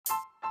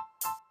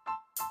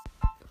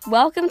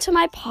Welcome to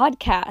my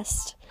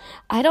podcast.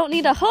 I don't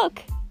need a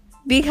hook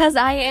because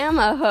I am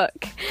a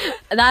hook.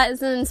 That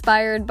is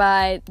inspired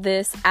by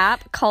this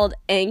app called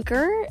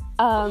Anchor.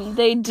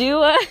 They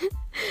do a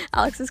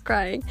Alex is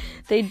crying.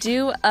 They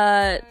do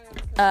a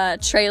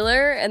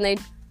trailer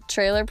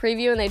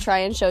preview, and they try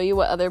and show you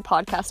what other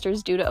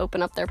podcasters do to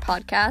open up their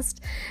podcast,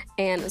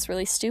 and it's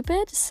really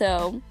stupid.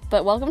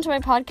 But welcome to my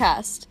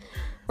podcast.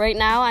 Right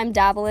now I'm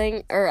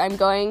trying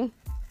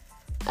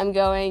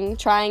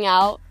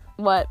out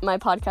what my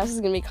podcast is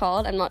going to be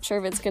called. I'm not sure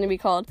if it's going to be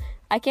called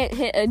I Can't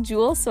Hit a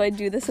Juul, so I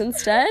do this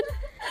instead.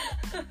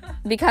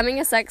 Becoming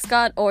a Sex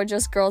God, or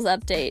just Girls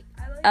Update.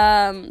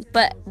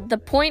 But the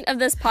point of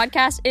this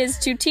podcast is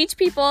to teach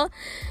people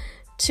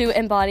to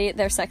embody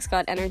their sex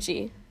god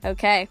energy.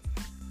 Okay.